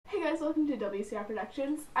WCR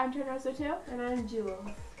Productions. I'm Jenna Marbles too. And I'm Jules.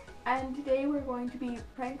 And today we're going to be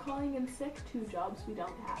prank calling in sick 2 jobs we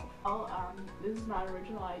don't have. Well, this is not an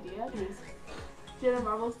original idea because Jenna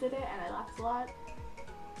Marbles did it and I laughed a lot.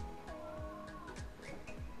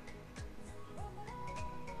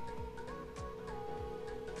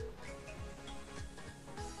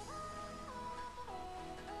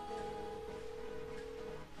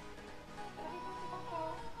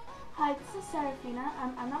 Hi, this is Serafina.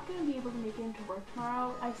 I'm not going to be able to make it into work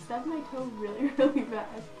tomorrow. I stubbed my toe really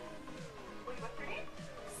bad. Wait, what's your name?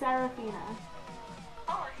 Serafina.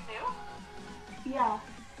 Oh, are you new? Yeah.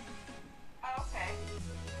 Oh, okay.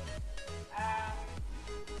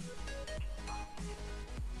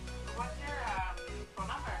 What's your phone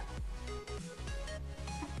number?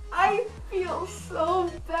 I feel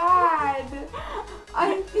so bad.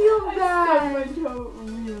 I feel I bad. stubbed my toe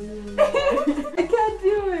really bad. I can't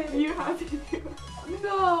do it. You have to do it.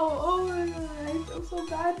 No. Oh my god. I feel so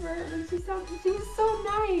bad for her. But she was so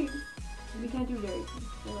nice. We can't do Jerry King.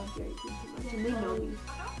 I love Jerry King too much. And they know me.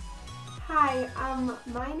 Hi.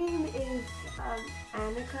 My name is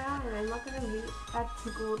Annika, and I'm not gonna be at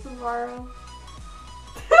school tomorrow.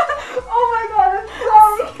 Oh my god, I'm so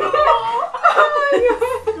cool. Oh my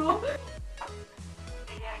god.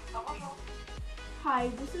 Hi,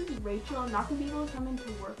 this is Rachel. I'm not going to be able to come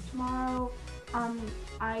into work tomorrow.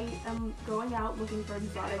 I am going out looking for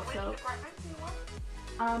exotic soap.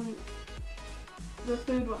 The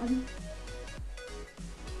food one.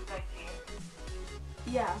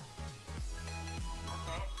 Yeah.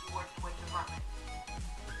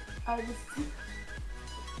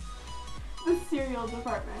 The cereal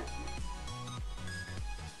department.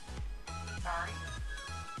 Sorry?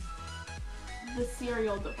 The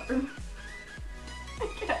cereal department. I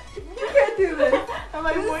can't. You can't do this. And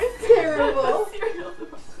my voice is terrible. The cereal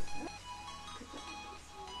department.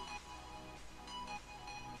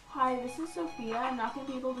 Hi, this is Sophia. I'm not going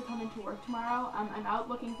to be able to come into work tomorrow. I'm out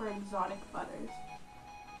looking for exotic butters.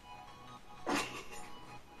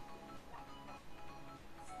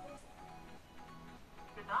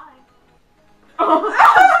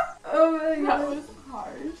 Oh my That god. was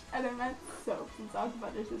harsh. And I meant soap. Exotic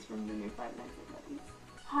butters is from the new Five Nights at Freddy's.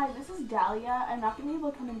 Hi, this is Dahlia. I'm not going to be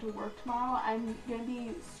able to come into work tomorrow. I'm going to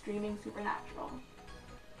be streaming Supernatural.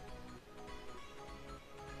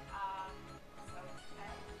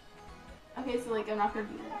 Okay, so like I'm not going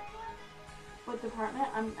to be there. What department?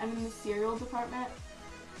 I'm in the cereal department.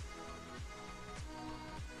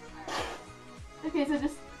 Okay, so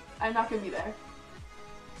just, I'm not going to be there.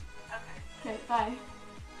 Okay, bye.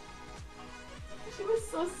 She was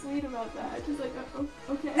so sweet about that. She's like, oh,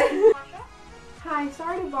 okay. Hi,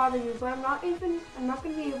 sorry to bother you, but I'm not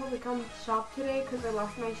gonna be able to come shop today because I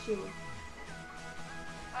lost my shoe.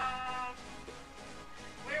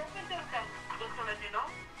 We're open till 10, just to let you know.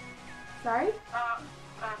 Sorry?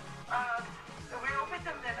 We're open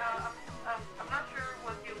till 10. I'm not sure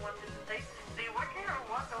what you wanted to say. Do you work here or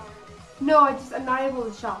what? Or? No, I'm not able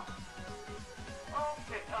to shop.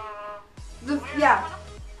 Okay, Yeah.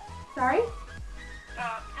 Sorry?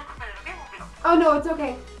 just a minute, okay? We'll be up. Oh no, it's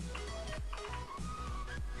okay.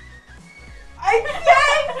 I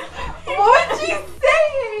can't! What is she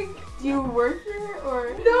saying? Do you work here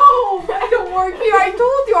or? No, I don't work here. I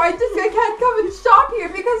told you, I can't come and shop here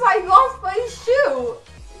because I lost my shoe.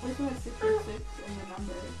 Where's my 666 and the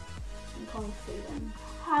number? I'm calling Satan.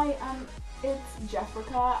 Hi, it's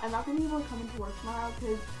Jeffrica. I'm not gonna be able to come into work tomorrow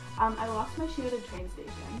because I lost my shoe at a train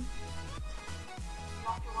station.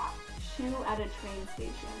 Lost your what? Shoe at a train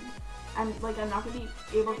station. I'm not gonna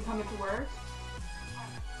be able to come into work.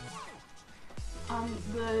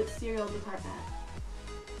 The cereal department.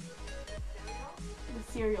 The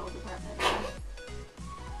cereal department.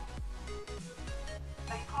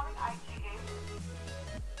 Are you calling IGA?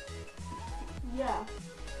 Yeah.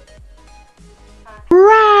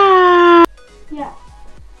 Yeah.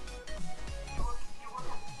 You work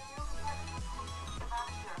at the cereal department? Who's the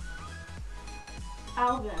manager?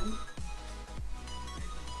 Alvin.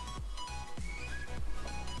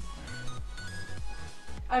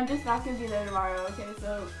 I'm just not gonna be there tomorrow, okay?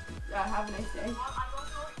 So, have a nice day. Well, I don't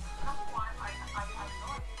know. Number one, I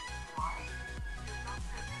know it is why. There's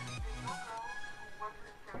no girl who works in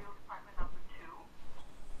the cereal department number 2.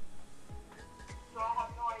 So I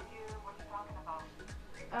have no idea what you're talking about.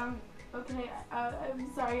 Okay, I'm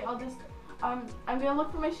sorry, I'll just, I'm gonna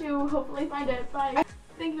look for my shoe, hopefully find it. Bye.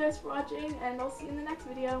 Thank you guys for watching, and I'll see you in the next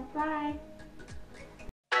video. Bye.